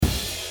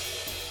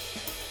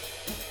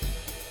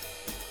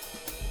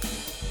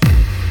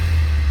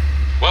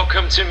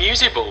to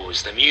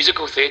Musiballs, the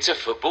musical theatre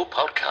football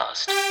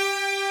podcast.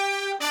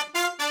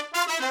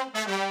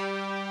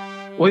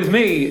 With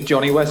me,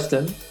 Johnny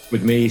Weston.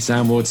 With me,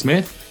 Sam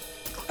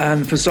Ward-Smith.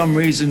 And for some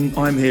reason,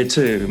 I'm here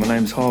too. My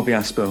name's Harvey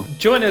Aspel.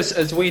 Join us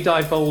as we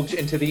divulge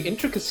into the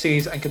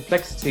intricacies and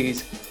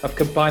complexities of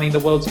combining the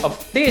worlds of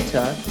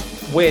theatre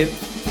with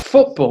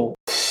football.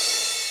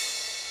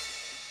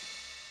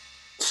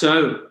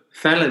 So,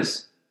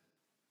 fellas,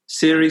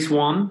 Series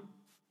 1,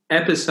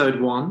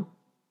 Episode 1.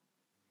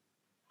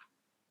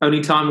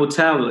 Only time will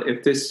tell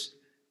if this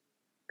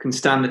can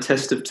stand the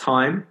test of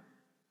time.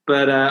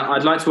 But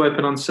I'd like to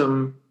open on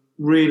some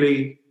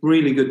really,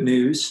 really good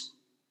news.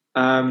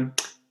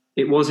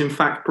 It was, in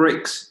fact,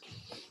 bricks.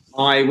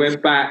 I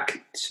went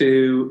back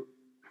to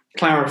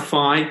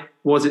clarify,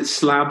 was it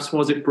slabs,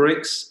 was it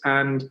bricks?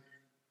 And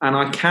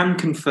I can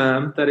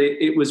confirm that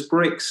it was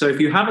bricks. So if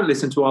you haven't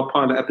listened to our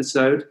pilot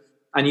episode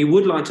and you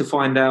would like to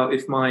find out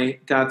if my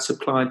dad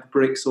supplied the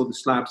bricks or the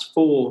slabs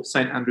for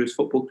St Andrews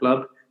Football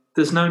Club,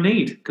 there's no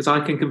need, because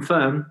I can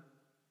confirm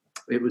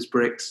it was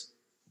bricks.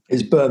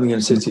 It's Birmingham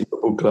City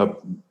Football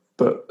Club,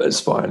 but it's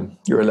fine.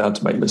 You're allowed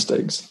to make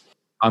mistakes.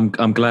 I'm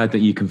glad that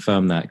you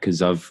confirmed that,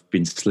 because I've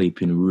been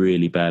sleeping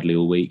really badly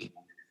all week.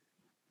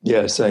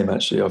 Yeah, same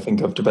actually. I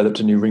think I've developed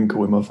a new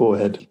wrinkle in my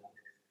forehead.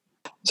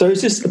 So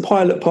is this the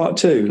pilot part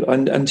 2?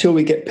 And until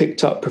we get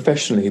picked up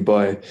professionally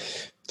by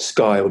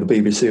Sky or the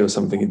BBC or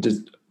something,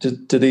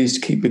 do these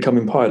keep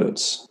becoming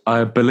pilots?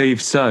 I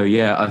believe so,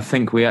 yeah. I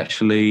think we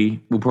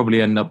actually will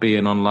probably end up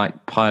being on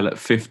like pilot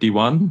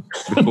 51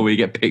 before we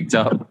get picked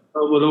up.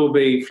 We'll all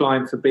be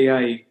flying for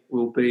BA.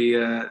 We'll be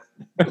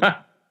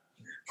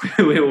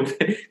we'll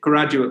be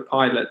graduate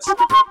pilots.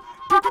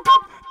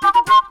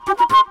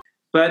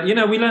 But, you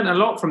know, we learned a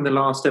lot from the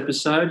last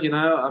episode, you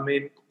know. I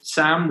mean,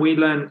 Sam, we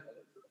learned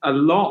a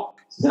lot.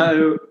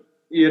 So,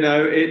 you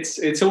know,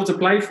 it's all to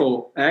play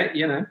for,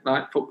 you know,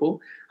 like football.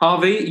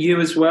 Harvey,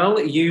 you as well.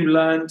 You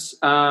learned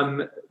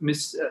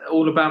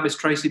all about Miss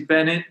Tracy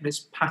Bennett,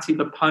 Miss Patti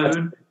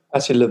LuPone.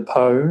 Patti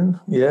LuPone,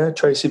 yeah,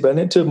 Tracy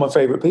Bennett, 2 of my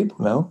favourite people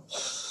now.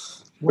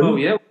 Well,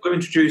 yeah, we'll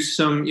introduce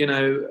some, you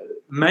know,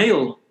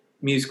 male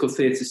musical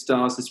theatre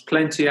stars. There's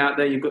plenty out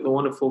there. You've got the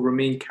wonderful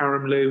Ramin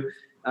Karimloo,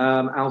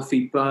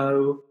 Alfie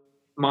Boe,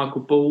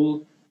 Michael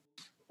Ball.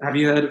 Have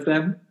you heard of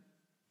them?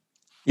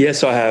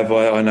 Yes, I have.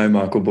 I know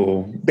Michael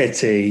Ball.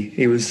 Betty,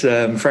 he was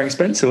Frank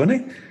Spencer,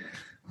 wasn't he?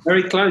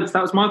 Very close.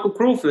 That was Michael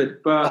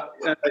Crawford, but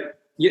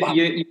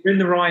you're in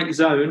the right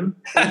zone.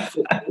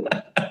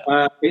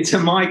 It's a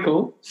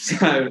Michael,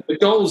 so the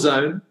goal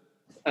zone.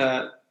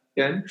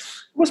 Again.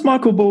 What's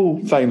Michael Ball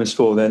famous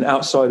for then,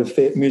 outside of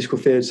musical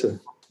theatre?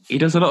 He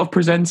does a lot of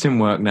presenting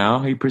work now.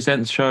 He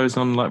presents shows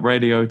on like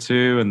Radio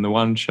 2 and The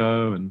One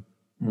Show,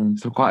 and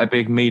so quite a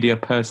big media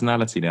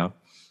personality now.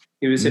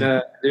 He was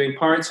doing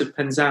Pirates of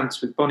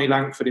Penzance with Bonnie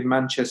Langford in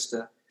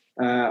Manchester,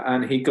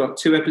 and he got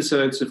 2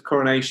 episodes of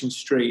Coronation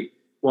Street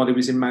while he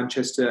was in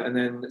Manchester, and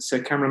then Sir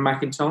Cameron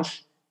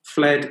Mackintosh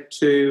fled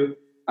to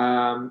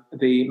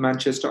the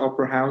Manchester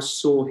Opera House,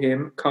 saw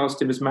him, cast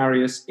him as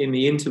Marius in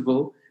The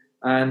Interval,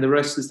 and the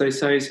rest, as they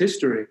say, is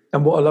history.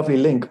 And what a lovely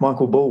link,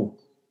 Michael Ball.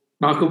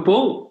 Michael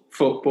Ball,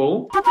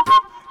 football.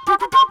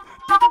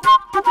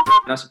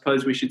 I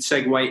suppose we should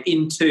segue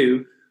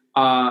into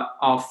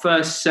our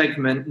first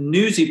segment,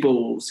 Newsy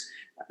Balls.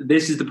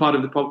 This is the part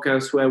of the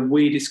podcast where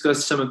we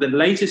discuss some of the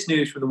latest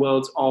news from the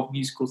worlds of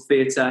musical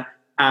theatre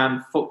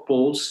and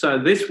football. So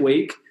this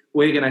week,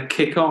 we're going to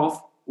kick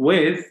off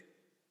with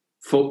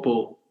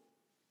football.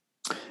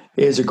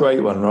 Here's a great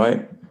one,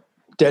 right?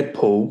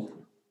 Deadpool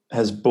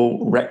has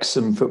bought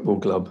Wrexham Football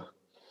Club.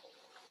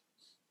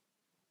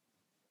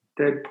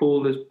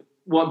 Deadpool is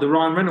what, the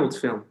Ryan Reynolds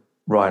film?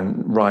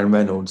 Ryan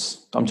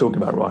Reynolds. I'm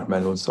talking about Ryan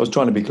Reynolds. I was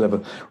trying to be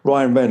clever.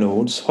 Ryan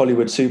Reynolds,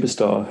 Hollywood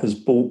superstar,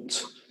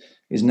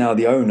 is now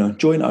the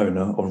joint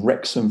owner of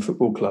Wrexham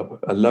Football Club,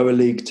 a lower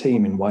league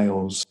team in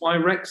Wales. Why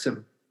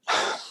Wrexham?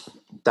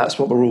 That's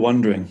what we're all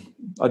wondering.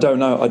 I don't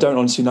know. I don't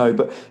honestly know.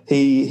 But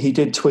he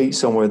did tweet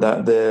somewhere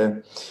that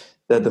they're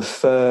the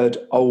 3rd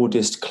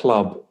oldest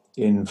club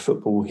in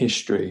football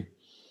history,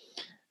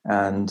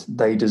 and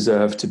they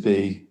deserve to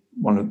be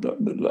on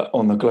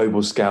the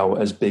global scale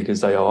as big as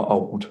they are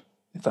old,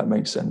 if that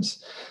makes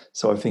sense.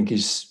 So I think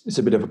it's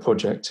a bit of a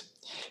project.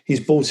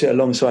 He's bought it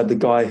alongside the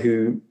guy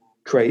who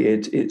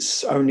created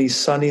It's Only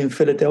Sunny in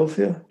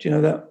Philadelphia. Do you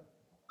know that?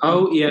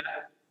 Oh,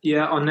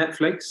 yeah, on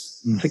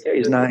Netflix. I forget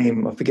his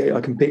name. I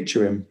can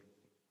picture him.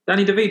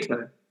 Danny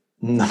DeVito?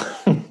 No,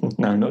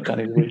 not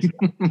Danny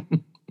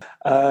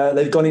DeVito.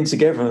 They've gone in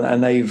together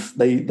and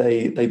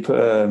they put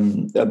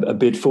a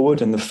bid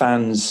forward, and the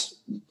fans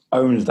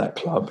owned that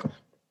club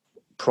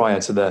prior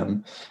to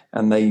them,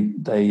 and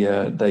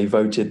they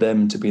voted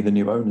them to be the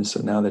new owners.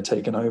 So now they're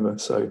taking over.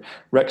 So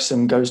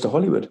Wrexham goes to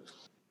Hollywood.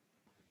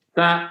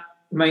 That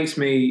makes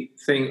me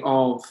think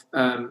of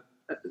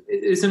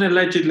isn't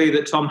allegedly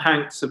that Tom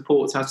Hanks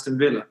supports Aston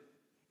Villa?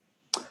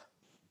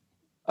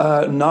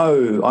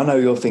 No, I know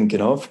you're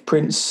thinking of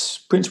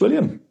Prince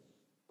William.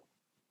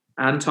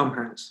 And Tom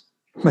Hanks.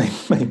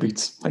 Maybe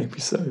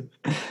so.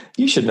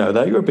 You should know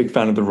that. You're a big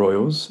fan of the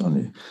Royals, aren't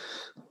you?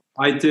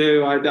 I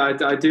do.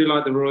 I do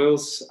like the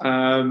Royals.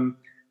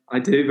 I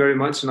do very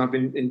much, and I've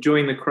been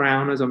enjoying The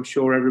Crown, as I'm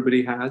sure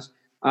everybody has.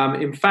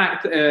 In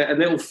fact, a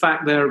little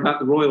fact there about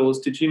the Royals.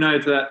 Did you know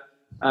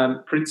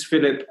that Prince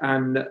Philip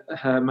and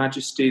Her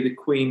Majesty the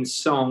Queen's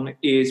song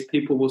is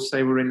 "People Will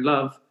Say We're in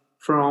Love"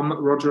 from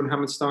Roger and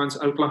Hammerstein's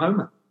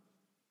Oklahoma?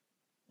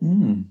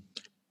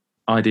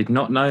 I did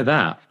not know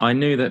that. I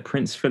knew that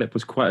Prince Philip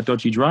was quite a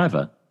dodgy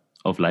driver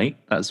of late.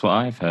 That's what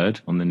I've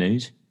heard on the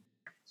news.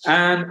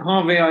 And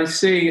Harvey, I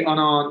see on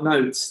our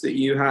notes that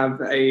you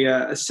have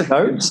a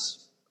second. Notes?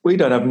 We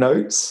don't have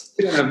notes.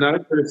 We don't have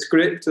notes or a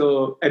script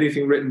or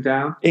anything written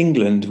down.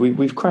 England,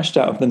 we've crashed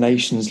out of the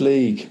Nations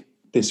League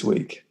this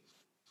week,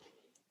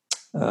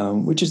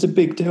 which is a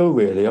big deal,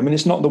 really. I mean,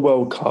 it's not the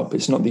World Cup,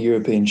 it's not the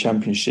European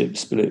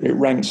Championships, but it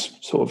ranks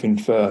sort of in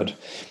third,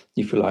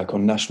 if you like,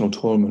 on national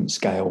tournament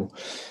scale.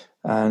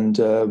 And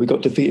we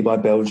got defeated by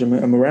Belgium,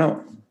 and we're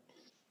out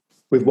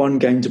with one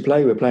game to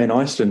play. We're playing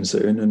Iceland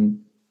soon,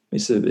 and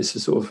it's a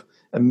sort of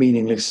a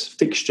meaningless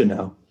fixture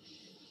now.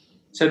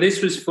 So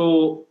this was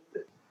for,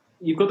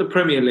 you've got the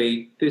Premier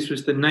League. This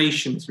was the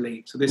Nations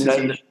League. So this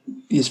is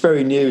it's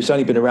very new. It's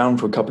only been around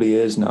for a couple of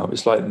years now.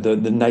 It's like the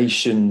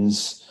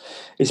Nations.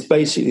 It's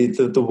basically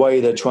the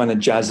way they're trying to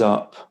jazz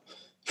up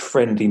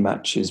friendly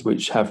matches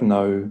which have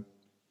no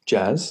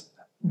jazz.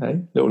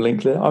 Okay? Little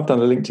link there. I've done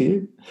a link to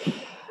you.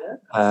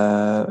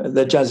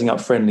 They're jazzing up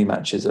friendly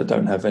matches that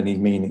don't have any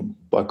meaning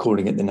by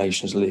calling it the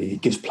Nations League.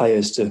 It gives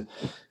players to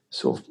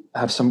sort of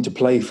have something to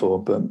play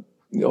for, but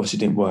it obviously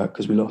didn't work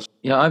because we lost.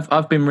 Yeah,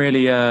 I've been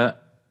really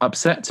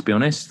upset, to be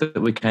honest,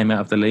 that we came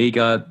out of the league.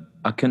 I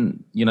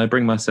couldn't,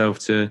 bring myself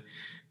to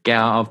get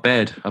out of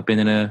bed. I've been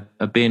in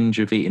a binge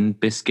of eating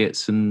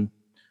biscuits and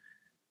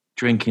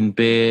drinking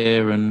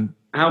beer. And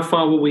how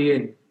far were we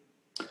in?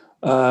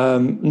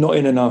 Not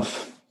in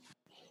enough.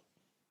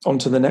 On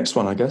to the next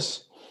one, I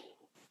guess.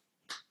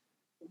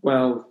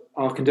 Well,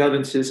 our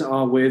condolences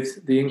are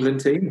with the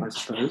England team, I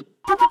suppose.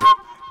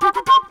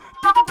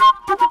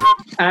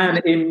 And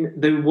in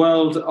the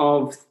world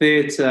of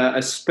theatre,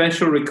 a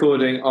special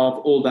recording of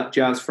All That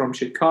Jazz from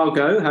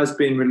Chicago has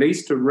been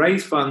released to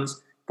raise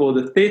funds for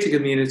the theatre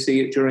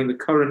community during the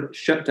current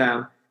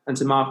shutdown and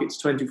to mark its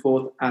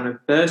 24th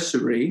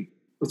anniversary.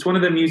 It's one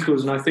of the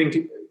musicals, and I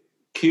think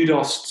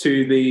kudos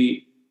to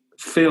the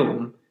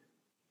film.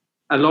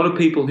 A lot of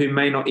people who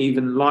may not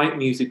even like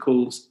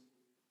musicals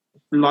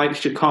like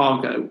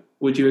Chicago.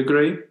 Would you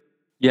agree?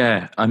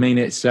 Yeah, I mean,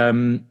 it's...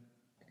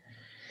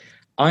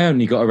 I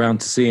only got around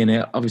to seeing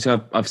it. Obviously,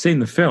 I've seen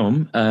the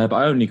film, but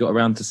I only got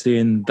around to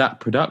seeing that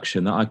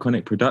production, that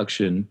iconic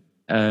production,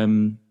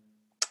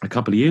 a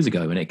couple of years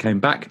ago when it came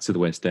back to the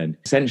West End.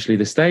 Essentially,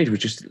 the stage was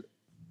just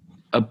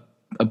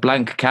a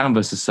blank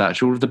canvas as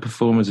such. All of the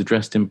performers are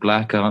dressed in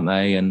black, aren't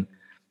they? And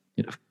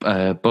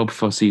Bob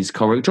Fosse's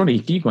choreography. Johnny,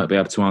 you might be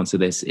able to answer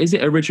this. Is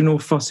it original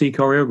Fosse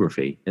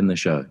choreography in the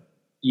show?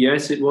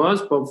 Yes, it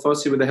was. Bob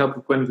Fosse, with the help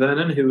of Gwen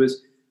Vernon, who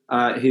was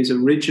his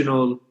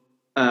original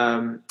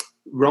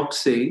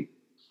Roxy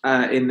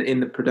in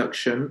the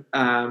production,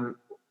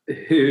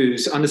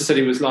 whose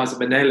understudy was Liza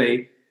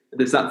Minnelli.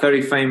 There's that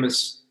very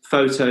famous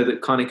photo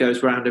that kind of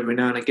goes around every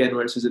now and again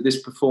where it says that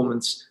this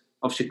performance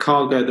of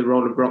Chicago, the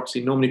role of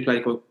Roxy, normally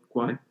played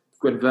by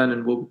Gwen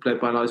Vernon, will be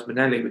played by Liza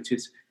Minnelli, which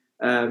is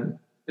a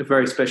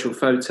very special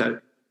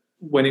photo.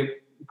 When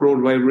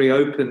Broadway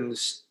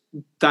reopens,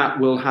 that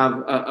will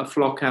have a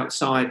flock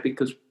outside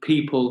because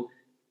people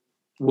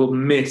will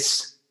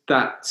miss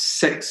that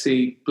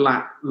sexy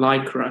black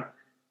lycra.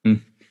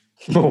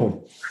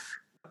 Oh,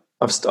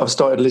 I've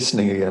started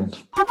listening again.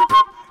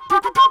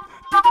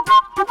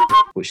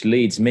 Which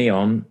leads me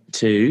on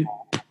to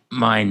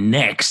my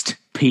next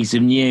piece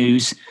of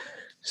news.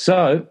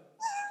 So,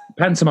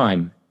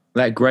 pantomime,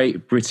 that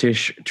great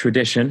British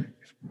tradition.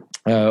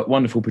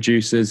 Wonderful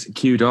producers,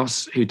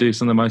 Kudos, who do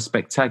some of the most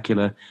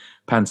spectacular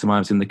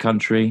pantomimes in the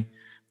country,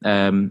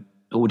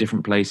 all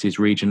different places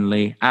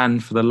regionally.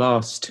 And for the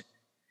last,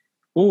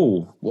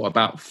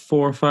 about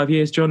 4 or 5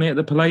 years, Johnny, at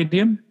the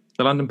Palladium,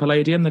 the London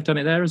Palladium, they've done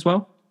it there as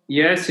well?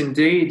 Yes,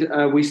 indeed.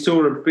 We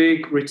saw a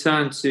big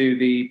return to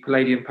the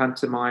Palladium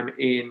pantomime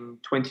in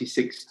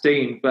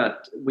 2016,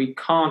 but we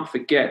can't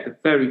forget the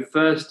very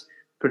first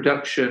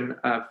production,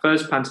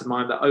 first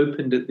pantomime that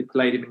opened at the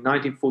Palladium in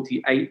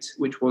 1948,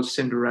 which was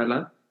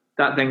Cinderella.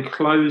 That then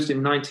closed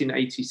in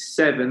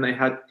 1987. They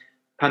had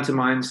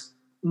pantomimes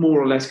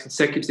more or less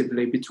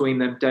consecutively between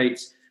them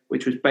dates,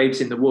 which was Babes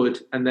in the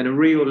Wood, and then a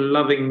real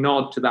loving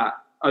nod to that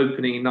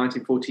opening in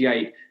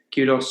 1948.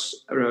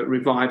 Kudos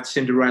revived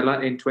Cinderella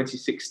in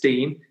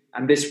 2016,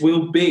 and this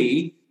will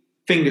be,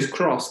 fingers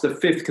crossed, the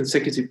 5th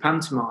consecutive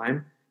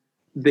pantomime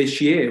this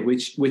year,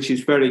 which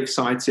is very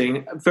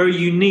exciting. Very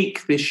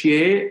unique this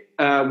year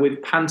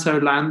with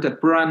Pantoland, a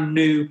brand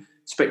new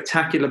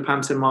spectacular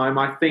pantomime,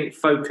 I think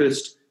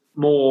focused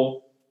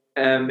more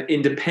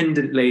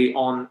independently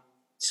on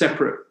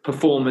separate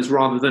performers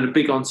rather than a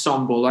big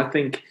ensemble. I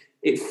think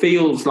it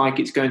feels like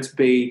it's going to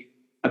be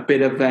a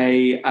bit of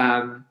a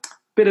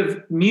bit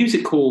of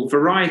musical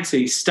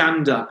variety,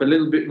 stand-up, a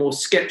little bit more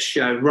sketch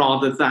show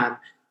rather than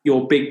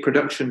your big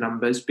production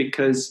numbers,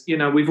 because,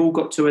 we've all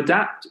got to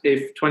adapt.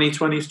 If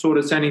 2020's taught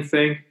us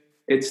anything,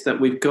 it's that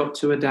we've got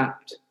to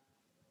adapt.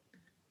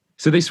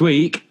 So this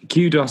week,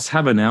 Kudos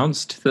have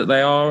announced that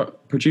they are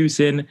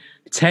producing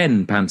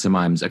 10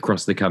 pantomimes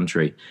across the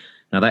country.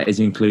 Now, that is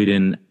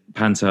including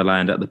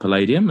Pantoland at the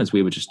Palladium, as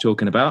we were just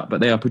talking about, but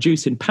they are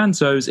producing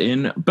pantos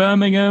in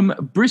Birmingham,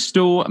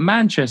 Bristol,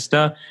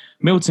 Manchester,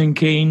 Milton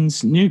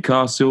Keynes,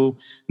 Newcastle,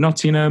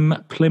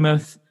 Nottingham,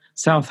 Plymouth,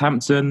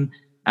 Southampton,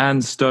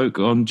 and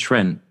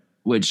Stoke-on-Trent,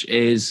 which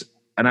is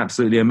an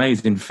absolutely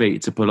amazing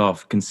feat to pull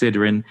off,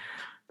 considering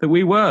that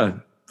we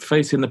were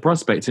facing the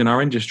prospect in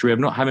our industry of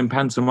not having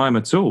pantomime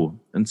at all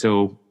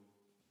until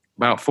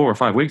about 4 or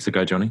 5 weeks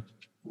ago, Johnny.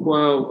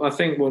 Well, I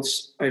think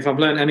if I've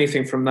learned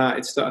anything from that,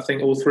 it's that I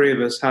think all three of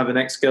us have an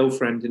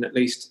ex-girlfriend in at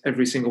least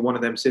every single one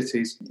of them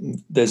cities.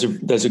 There's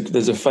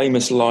a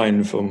famous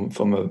line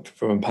from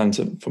a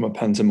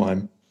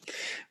pantomime,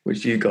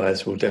 which you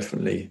guys will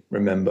definitely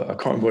remember. I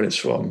can't remember what it's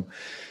from,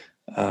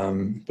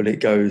 but it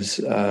goes,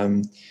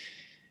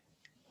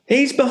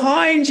 "He's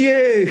behind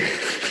you."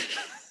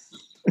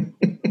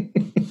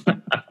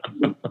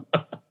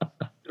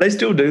 They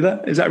still do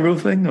that? Is that a real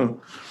thing? Or?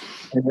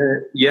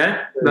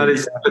 Yeah, that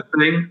is the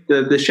thing.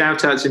 The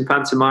shout-outs in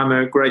pantomime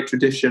are a great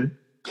tradition.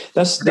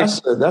 That's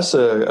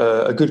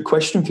a good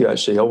question for you,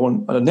 actually. I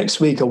want next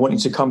week. I want you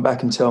to come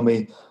back and tell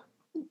me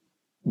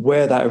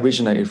where that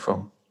originated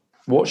from.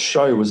 What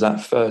show was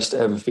that first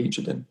ever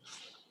featured in?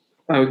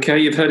 Okay,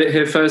 you've heard it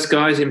here first,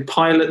 guys. In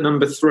pilot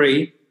number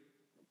 3,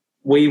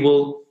 we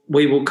will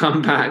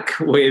come back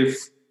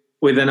with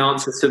an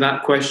answer to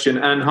that question.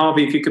 And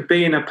Harvey, if you could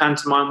be in a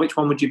pantomime, which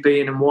one would you be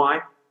in and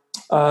why?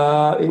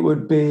 It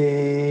would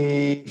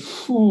be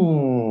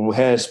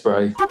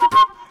Hairspray.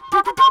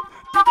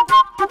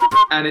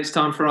 And it's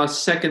time for our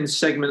second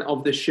segment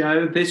of the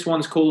show. This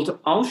one's called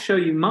I'll Show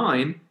You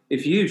Mine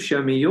If You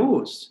Show Me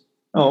Yours.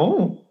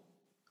 Oh.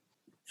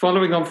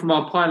 Following on from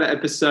our pilot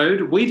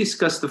episode, we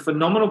discussed the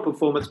phenomenal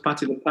performance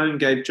Patti LuPone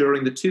gave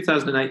during the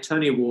 2008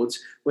 Tony Awards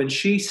when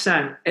she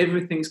sang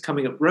Everything's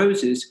Coming Up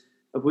Roses,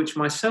 of which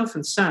myself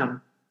and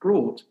Sam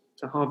brought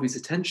to Harvey's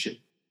attention.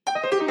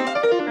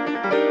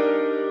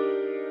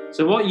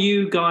 So what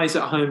you guys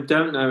at home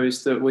don't know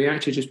is that we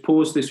actually just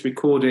paused this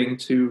recording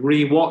to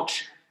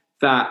re-watch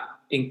that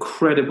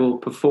incredible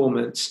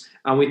performance.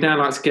 And we'd now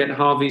like to get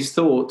Harvey's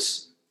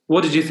thoughts.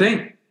 What did you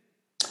think?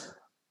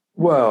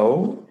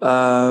 Well,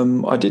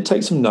 I did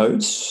take some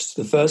notes.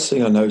 The first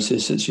thing I noticed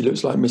is that she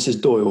looks like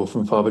Mrs. Doyle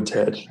from Father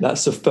Ted.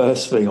 That's the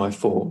first thing I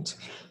thought.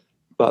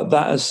 But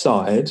that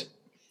aside,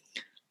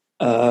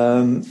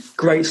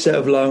 great set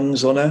of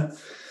lungs on her.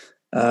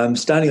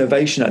 Standing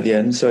ovation at the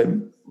end,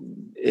 so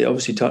it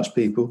obviously touched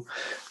people.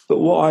 But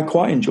what I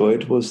quite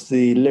enjoyed was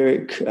the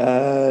lyric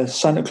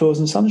Santa Claus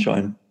and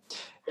Sunshine.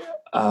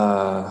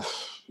 What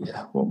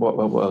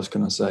else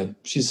can I say?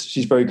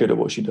 She's very good at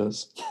what she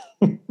does.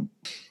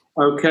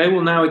 Okay,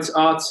 well, now it's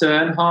our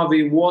turn.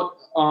 Harvey, what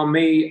are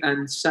me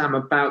and Sam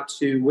about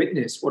to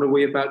witness? What are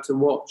we about to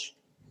watch?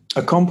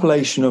 A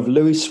compilation of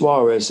Luis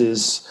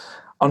Suarez's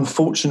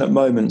unfortunate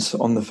moments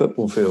on the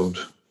football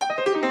field.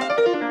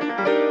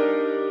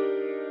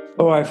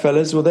 All right,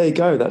 fellas. Well, there you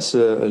go. That's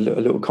a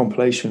little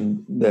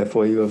compilation there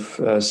for you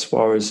of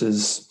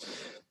Suarez's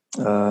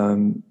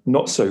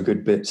not so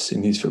good bits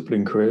in his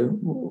footballing career.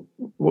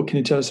 What can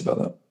you tell us about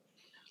that?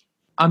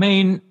 I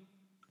mean,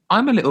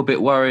 I'm a little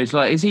bit worried.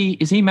 Like, is he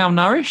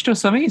malnourished or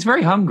something? He's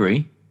very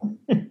hungry.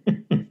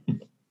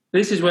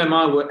 This is where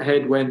my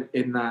head went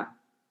in that.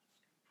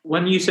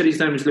 When you said his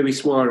name was Luis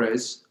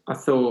Suarez, I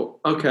thought,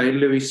 okay,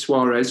 Luis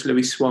Suarez,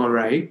 Luis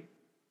Soiree.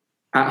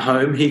 At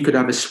home, he could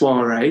have a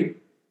soiree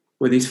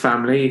with his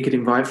family. He could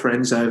invite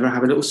friends over,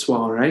 have a little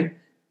soiree.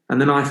 And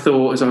then I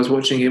thought, as I was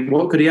watching it,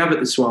 what could he have at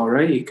the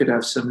soiree? He could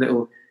have some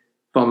little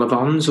vol au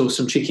vents or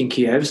some chicken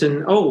Kievs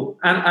and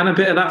a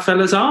bit of that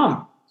fella's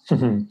arm.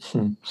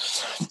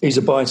 He's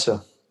a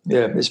biter.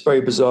 Yeah, it's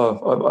very bizarre.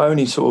 I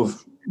only sort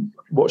of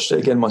watched it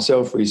again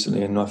myself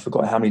recently, and I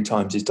forgot how many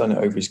times he's done it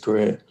over his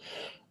career.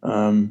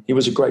 He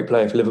was a great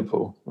player for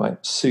Liverpool, like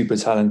super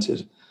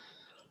talented.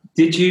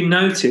 Did you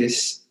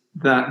notice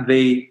that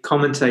the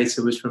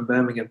commentator was from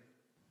Birmingham?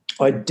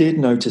 I did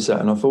notice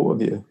that, and I thought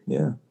of you.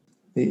 Yeah,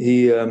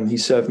 he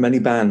served many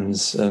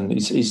bands, and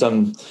he's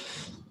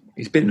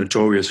been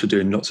notorious for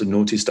doing lots of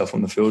naughty stuff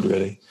on the field,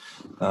 really.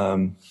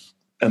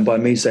 And by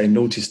me saying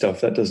naughty stuff,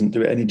 that doesn't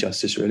do it any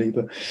justice, really.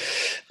 But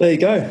there you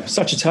go.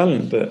 Such a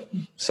talent, but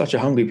such a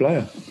hungry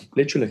player,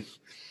 literally.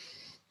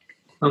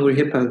 Hungry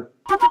hippo.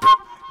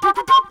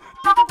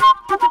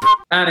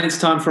 And it's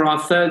time for our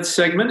third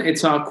segment.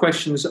 It's our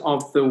questions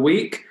of the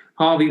week.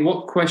 Harvey,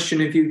 what question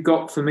have you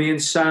got for me and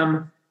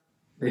Sam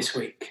this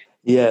week?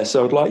 Yeah,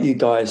 so I'd like you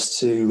guys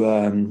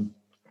to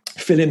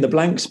fill in the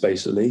blanks,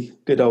 basically.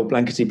 Good old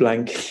blankety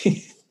blank.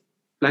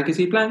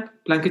 Blankety blank,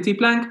 blankety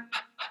blank,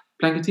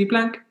 blankety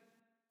blank.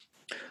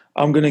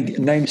 I'm going to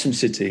name some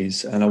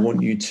cities, and I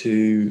want you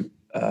to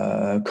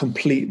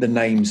complete the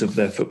names of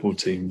their football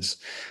teams.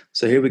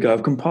 So here we go.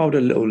 I've compiled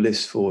a little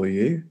list for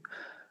you.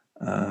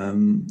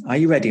 Are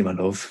you ready, my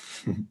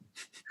love?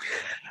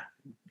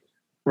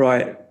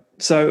 Right.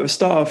 So I'll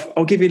start off.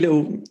 I'll give you a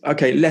little.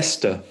 Okay,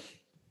 Leicester.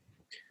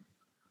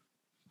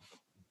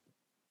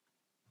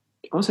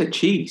 I'll say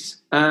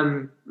cheese.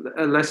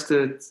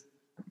 Leicester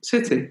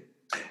City.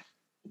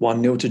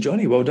 1-0 to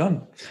Johnny. Well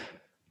done.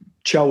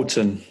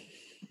 Charlton.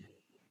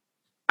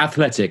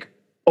 Athletic.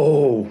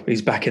 Oh,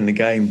 he's back in the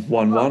game.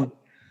 1-1.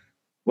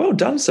 Well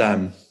done,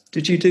 Sam.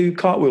 Did you do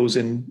cartwheels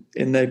in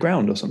their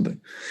ground or something?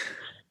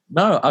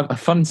 No, a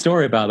fun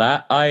story about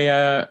that.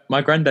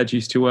 My granddad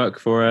used to work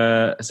for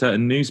a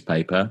certain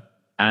newspaper,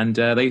 and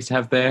they used to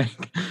have their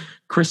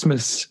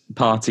Christmas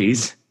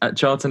parties at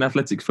Charlton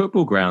Athletic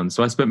Football Ground.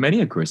 So I spent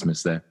many a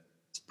Christmas there.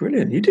 It's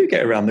brilliant. You do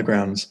get around the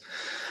grounds.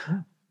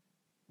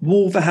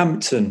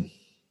 Wolverhampton.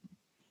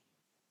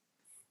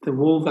 The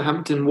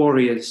Wolverhampton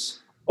Warriors.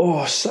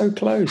 Oh, so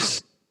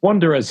close.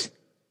 Wanderers.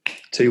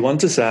 2-1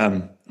 to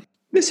Sam.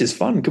 This is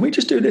fun. Can we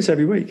just do this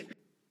every week?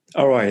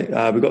 All right.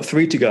 We've got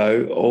 3 to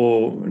go.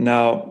 Or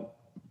now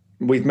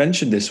we've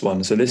mentioned this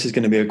one, so this is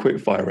going to be a quick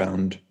fire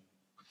round.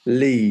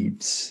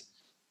 Leeds.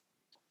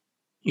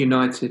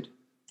 United.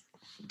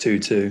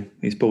 2-2.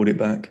 He's pulled it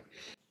back.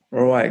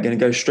 All right. Going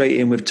to go straight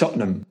in with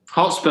Tottenham.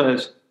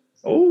 Hotspurs.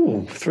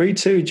 Oh,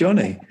 3-2,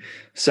 Johnny.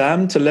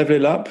 Sam to level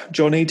it up.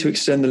 Johnny to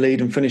extend the lead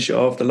and finish it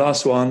off. The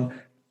last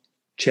one,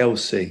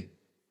 Chelsea.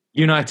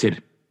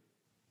 United.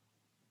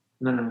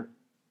 No.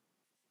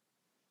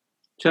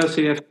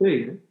 Chelsea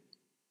FC.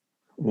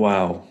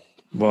 Wow.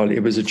 Well,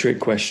 it was a trick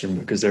question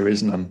because there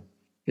is none.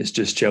 It's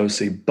just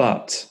Chelsea.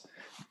 But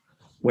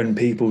when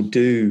people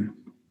do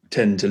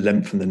tend to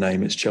lengthen the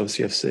name, it's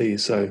Chelsea FC.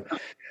 So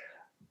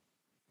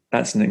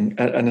that's an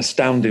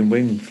astounding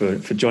win for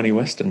Johnny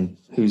Weston,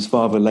 whose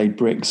father laid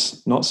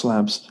bricks, not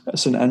slabs, at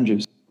St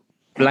Andrews.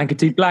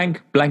 Blankety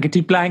blank,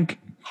 blankety blank.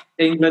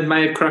 England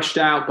may have crashed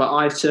out, but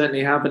I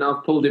certainly haven't.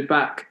 I've pulled it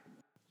back.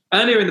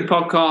 Earlier in the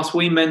podcast,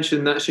 we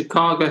mentioned that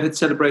Chicago had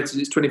celebrated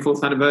its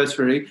 24th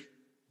anniversary.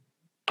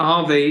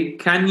 Harvey,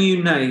 can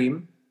you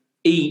name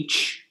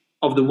each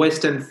of the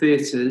West End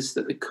theatres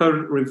that the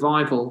current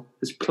revival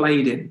has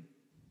played in?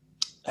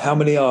 How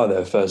many are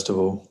there, first of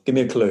all? Give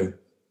me a clue.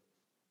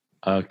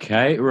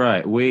 Okay,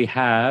 right. We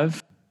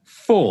have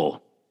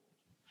 4.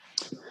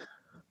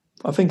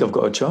 I think I've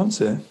got a chance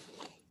here.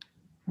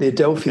 The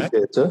Adelphi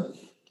Theatre.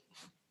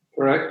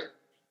 Correct.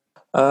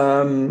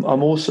 I'm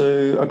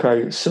also,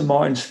 St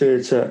Martin's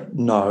Theatre,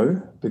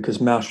 no,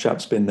 because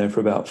Mousetrap's been there for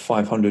about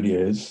 500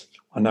 years.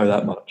 I know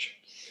that much.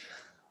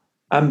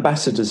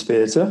 Ambassadors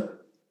Theatre.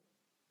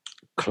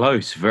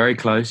 Close, very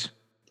close.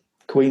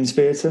 Queen's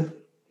Theatre.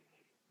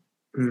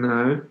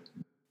 No.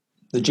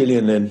 The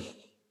Gillian Lynn.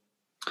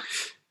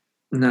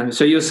 No.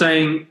 So you're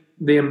saying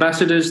the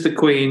Ambassadors, the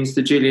Queens,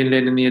 the Gillian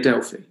Lynn and the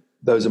Adelphi?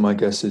 Those are my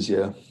guesses,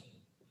 yeah.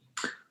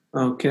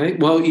 Okay.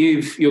 Well,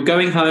 you're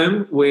going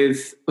home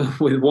with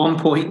 1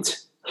 point.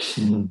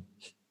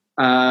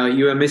 Mm-hmm.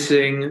 You are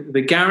missing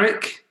the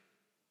Garrick,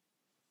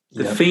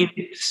 the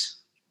Phoenix,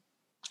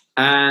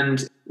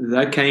 and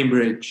the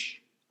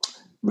Cambridge.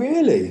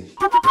 Really?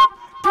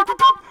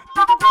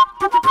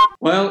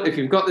 Well, if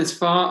you've got this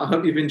far, I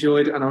hope you've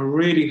enjoyed, and I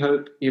really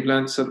hope you've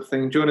learned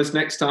something. Join us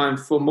next time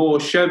for more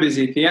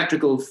showbizy,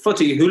 theatrical,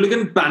 footy,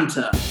 hooligan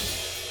banter.